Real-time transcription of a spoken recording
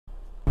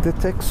The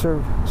ticks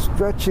are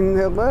stretching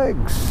their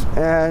legs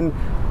and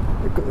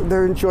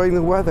they're enjoying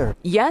the weather.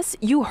 Yes,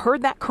 you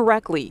heard that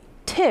correctly.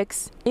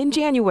 Ticks in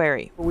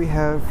January. We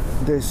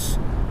have this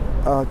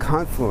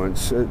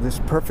confluence, this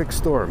perfect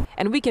storm.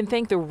 And we can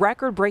thank the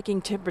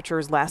record-breaking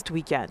temperatures last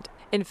weekend.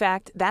 In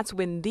fact, that's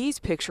when these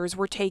pictures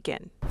were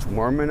taken. It's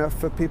warm enough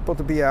for people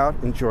to be out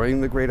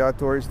enjoying the great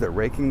outdoors. They're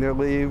raking their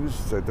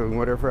leaves, they're doing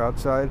whatever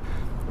outside,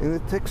 and the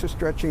ticks are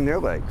stretching their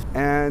legs.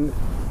 And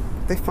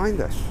they find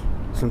us.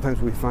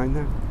 Sometimes we find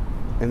them,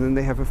 and then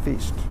they have a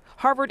feast.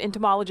 Harvard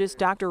entomologist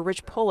Dr.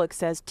 Rich Pollock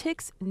says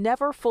ticks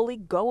never fully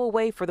go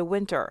away for the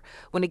winter.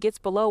 When it gets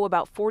below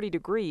about 40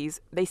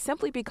 degrees, they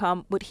simply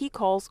become what he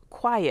calls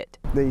quiet.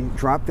 They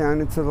drop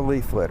down into the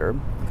leaf litter,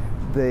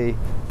 they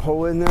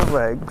pull in their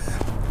legs,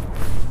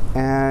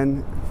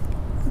 and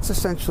it's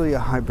essentially a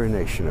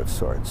hibernation of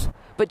sorts.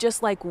 But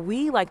just like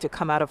we like to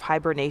come out of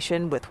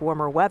hibernation with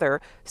warmer weather,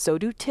 so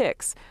do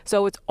ticks.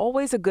 So it's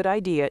always a good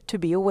idea to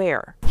be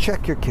aware.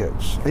 Check your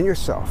kids and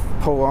yourself.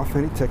 Pull off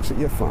any ticks that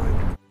you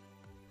find.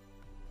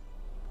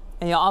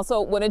 And you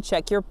also want to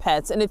check your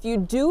pets. And if you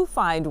do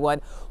find one,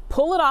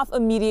 pull it off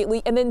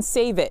immediately and then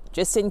save it,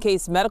 just in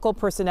case medical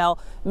personnel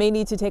may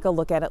need to take a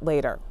look at it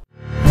later.